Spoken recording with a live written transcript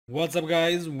What's up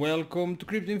guys, welcome to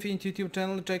Crypto Infinity YouTube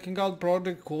channel, checking out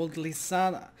project called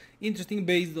Lisana. Interesting,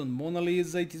 based on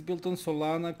Monalisa. It is built on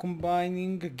Solana,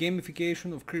 combining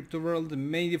gamification of crypto world,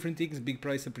 many different things, big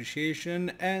price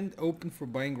appreciation, and open for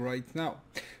buying right now.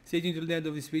 Stay tuned till the end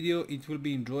of this video, it will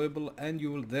be enjoyable and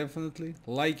you will definitely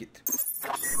like it.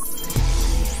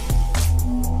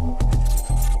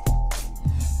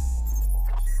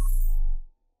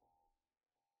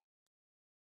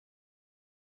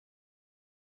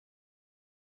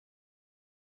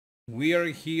 We are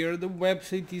here, the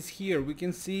website is here, we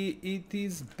can see it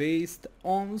is based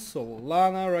on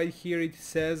Solana. Right here it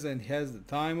says and has the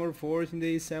timer 14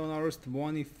 days, 7 hours,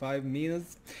 25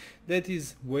 minutes. That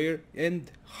is where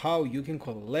and how you can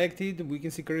collect it. We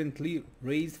can see currently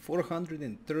raised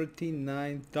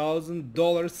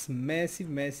 $439,000,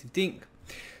 massive thing.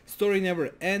 Story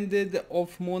never ended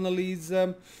of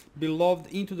Monalisa, beloved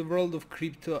into the world of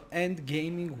crypto and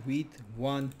gaming with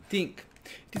one thing.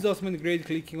 It is awesome and great.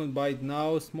 Clicking on buy it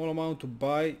now. Small amount to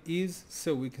buy is,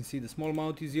 so we can see the small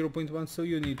amount is 0.1, so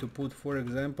you need to put, for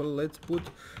example, let's put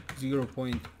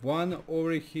 0.1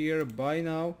 over here, buy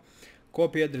now.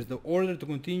 Copy address the order to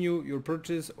continue your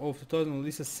purchase of 2000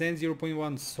 Monalisa. Send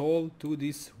 0.1 sold to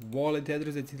this wallet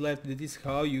address that is left. That is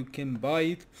how you can buy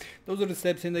it. Those are the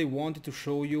steps, and I wanted to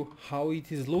show you how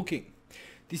it is looking.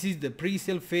 This is the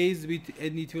pre-sale phase,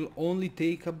 and it will only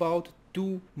take about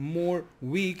 2 more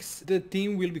weeks. The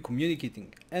team will be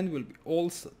communicating and will be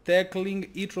also tackling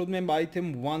each roadmap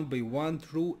item one by one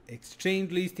through exchange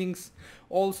listings.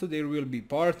 Also, there will be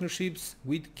partnerships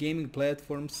with gaming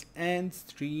platforms and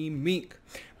streaming.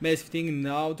 Massive thing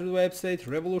now to the website,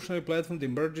 revolutionary platform that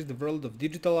merges the world of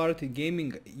digital art and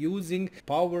gaming using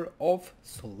power of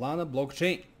Solana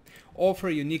blockchain. Offer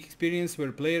a unique experience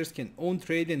where players can own,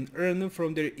 trade and earn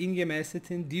from their in-game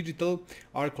assets and digital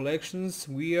art collections.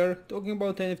 We are talking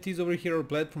about NFTs over here. Our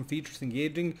platform features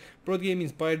engaging broad game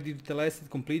inspired digital asset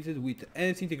completed with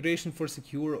NFT integration for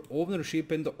secure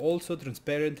ownership and also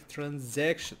transparent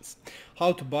transactions.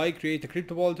 How to buy, create a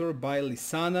crypto wallet or buy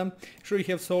Lisana. Sure, you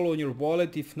have Solo on your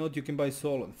wallet. If not, you can buy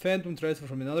Solo on Phantom, transfer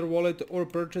from another wallet or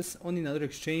purchase on another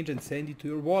exchange and send it to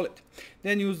your wallet.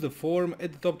 Then use the form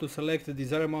at the top to select the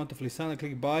desired amount of Lisana,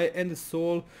 click buy and the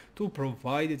Sol to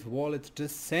provided wallet,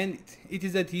 just send it. It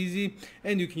is that easy,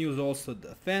 and you can use also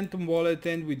the Phantom wallet,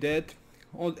 and with that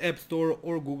on App Store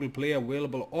or Google Play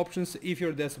available options. If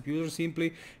you're a desktop user,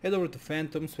 simply head over to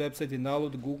Phantom's website and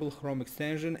download the Google Chrome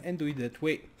extension and do it that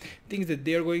way. Things that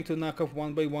they're going to knock off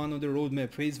one by one on the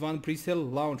roadmap. Phase 1 pre-sale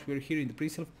launch. We're here in the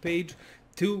pre-sale page.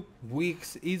 2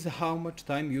 weeks is how much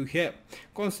time you have.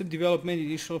 Concept development,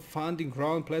 initial funding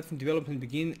round, platform development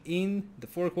begin in the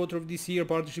 4th quarter of this year.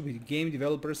 Partnership with game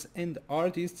developers and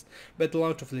artists. Beta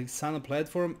launch of Lisana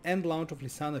platform and launch of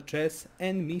Lisana Chess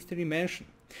and Mystery Mansion.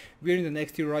 We're in the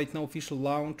next year right now, official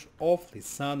launch of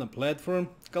Lisana platform.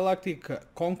 Galactic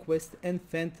Conquest and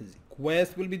Fantasy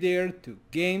Quest will be there, 2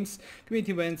 games,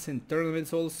 community events and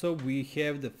tournaments. Also, we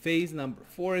have the phase number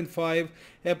 4 and 5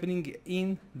 happening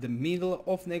in the middle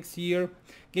of next year.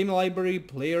 Game library,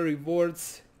 player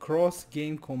rewards,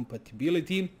 cross-game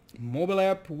compatibility. Mobile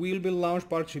app will be launched,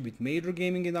 partnership with major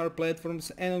gaming in our platforms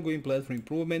and ongoing platform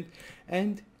improvement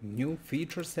and new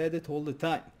features added all the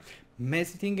time.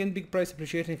 Massive thing and big price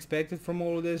appreciation expected from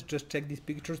all of this. Just check these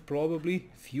pictures, probably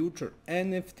future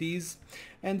NFTs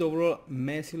and overall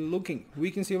massive looking.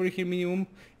 We can see over here minimum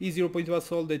is 0.1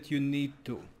 Sol that you need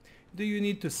to. Do you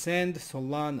need to send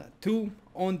Solana to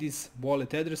on this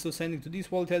wallet address? So sending to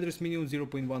this wallet address minimum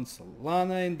 0.1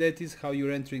 Solana, and that is how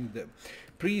you're entering the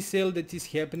pre-sale that is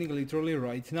happening literally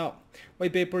right now.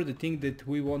 White paper, the thing that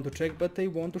we want to check, but I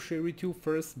want to share with you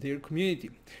first their community.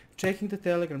 Checking the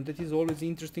Telegram, that is always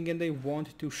interesting, and I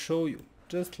want to show you.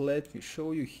 Just let me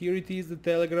show you. Here it is, the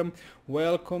Telegram.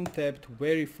 Welcome, tap to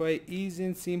verify, easy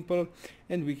and simple.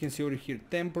 And we can see over here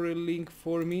temporary link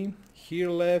for me. Here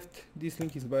left, this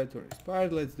link is about to expire.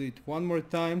 Let's do it one more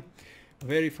time.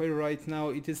 Verify right now.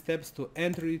 It is steps to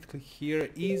enter it. Click here,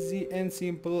 easy and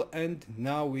simple, and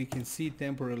now we can see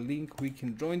temporary link. We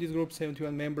can join this group,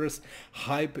 71 members.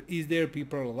 Hype is there,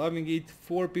 people are loving it.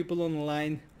 4 people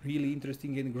online, really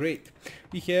interesting and great.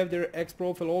 We have their X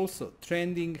profile also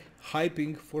trending,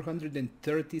 hyping,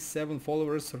 437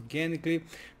 followers organically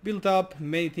built up,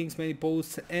 many things, many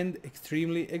posts, and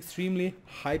extremely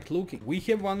hyped looking. We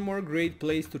have one more great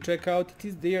place to check out. It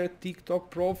is their TikTok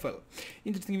profile.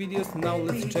 Interesting videos. Now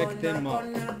let's check them out.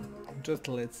 Just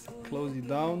let's close it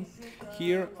down.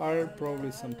 Here are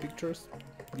probably some pictures.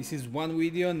 This is one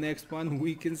video. Next one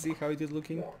we can see how it is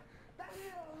looking.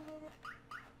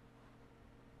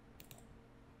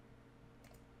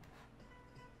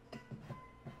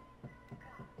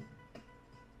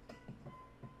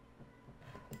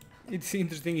 It's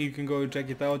interesting, you can go check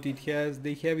it out.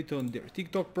 They have it on their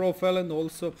TikTok profile and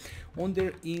also on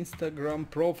their Instagram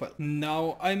profile.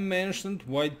 Now I mentioned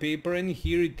white paper, and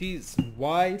here it is.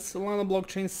 Why Solana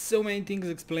blockchain? So many things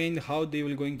explained how they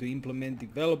will going to implement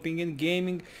developing and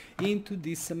gaming into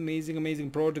this amazing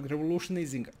project,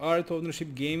 revolutionizing art,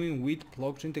 ownership, gaming with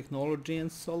blockchain technology and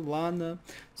Solana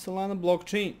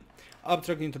blockchain.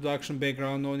 Abstract introduction,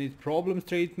 background on it, problem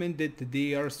statement that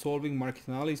they are solving, market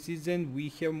analysis, and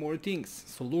we have more things.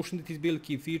 Solution that is built,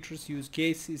 key features, use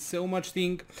cases, so much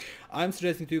thing. I'm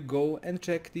suggesting to you go and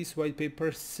check this white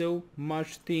paper, so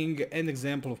much thing. An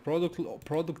example of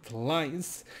product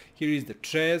lines. Here is the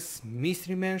chess,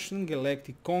 mystery mansion,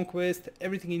 galactic conquest,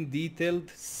 everything in detailed,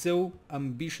 so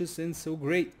ambitious and so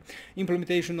great.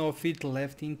 Implementation of it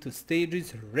left into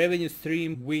stages, revenue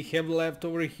stream we have left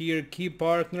over here, key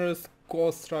partners,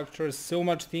 cost structure, so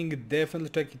much thing. Definitely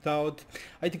check it out.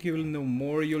 I think you will know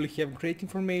more, you'll have great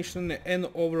information, and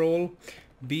overall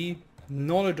be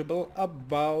knowledgeable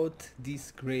about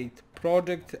this great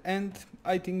project, and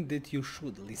I think that you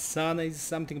should. Lisana is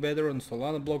something better on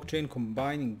Solana blockchain,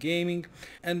 combining gaming,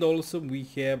 and also we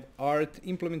have art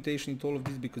implementation in all of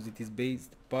this because it is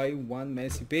based by one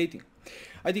massive painting.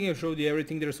 I think I showed you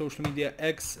everything. Their social media,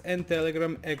 X and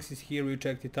Telegram. X is here, we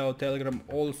checked it out. Telegram,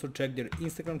 also check their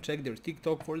Instagram, check their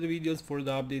TikTok for the videos, for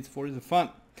the updates, for the fun.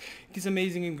 It is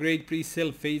amazing and great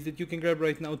pre-sale phase that you can grab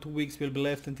right now. 2 weeks will be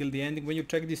left until the ending when you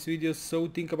check this video, so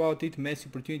think about it.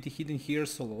 Massive opportunity hidden here.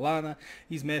 Solana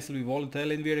is massively volatile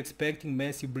and we are expecting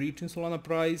massive breach in Solana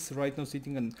price. Right now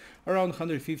sitting on around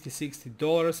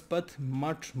 $150-$60, but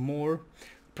much more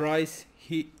price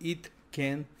it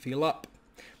can fill up.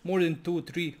 More than $2,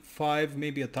 $3, $5,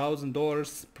 maybe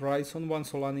 $1,000 price on one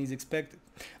Solana is expected.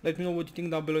 Let me know what you think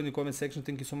down below in the comment section.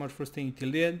 Thank you so much for staying till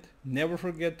the end. Never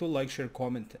forget to like, share,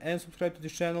 comment and subscribe to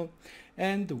this channel.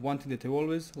 And one thing that I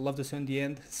always love to say in the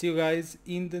end, see you guys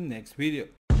in the next video.